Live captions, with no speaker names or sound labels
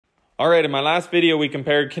Alright, in my last video we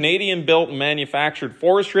compared Canadian-built and manufactured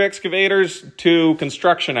forestry excavators to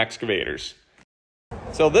construction excavators.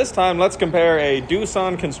 So this time let's compare a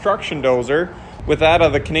Doosan construction dozer with that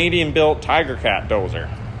of the Canadian-built Tigercat dozer.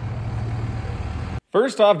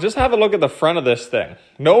 First off, just have a look at the front of this thing.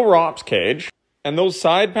 No ROPS cage, and those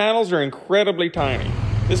side panels are incredibly tiny.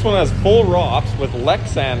 This one has full ROPS with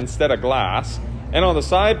Lexan instead of glass, and on the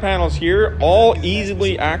side panels here, all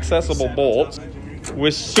easily accessible bolts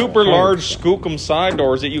with super large skookum side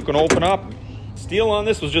doors that you can open up. Steel on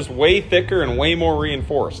this was just way thicker and way more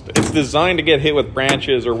reinforced. It's designed to get hit with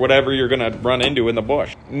branches or whatever you're gonna run into in the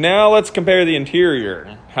bush. Now let's compare the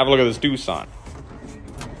interior. Have a look at this Doosan.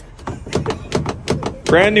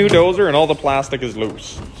 Brand new dozer and all the plastic is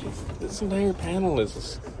loose. This entire panel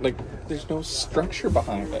is like, there's no structure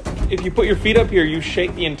behind it. If you put your feet up here, you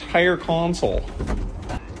shake the entire console.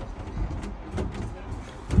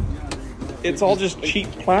 It's all just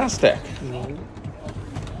cheap plastic.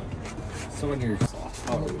 So when you're soft,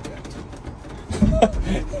 how would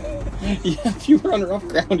Yeah, if you were on rough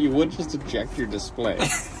ground, you would just eject your display.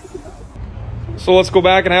 So let's go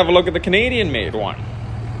back and have a look at the Canadian-made one.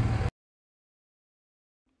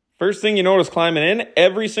 First thing you notice climbing in,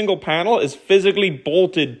 every single panel is physically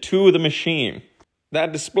bolted to the machine.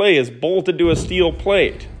 That display is bolted to a steel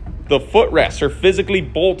plate. The footrests are physically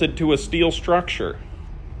bolted to a steel structure.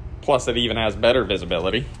 Plus it even has better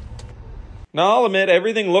visibility. Now I'll admit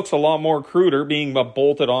everything looks a lot more cruder being a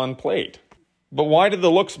bolted on plate. But why do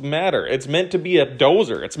the looks matter? It's meant to be a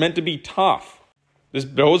dozer. It's meant to be tough. This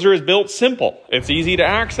dozer is built simple. It's easy to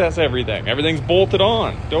access everything. Everything's bolted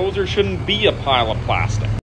on. Dozer shouldn't be a pile of plastic.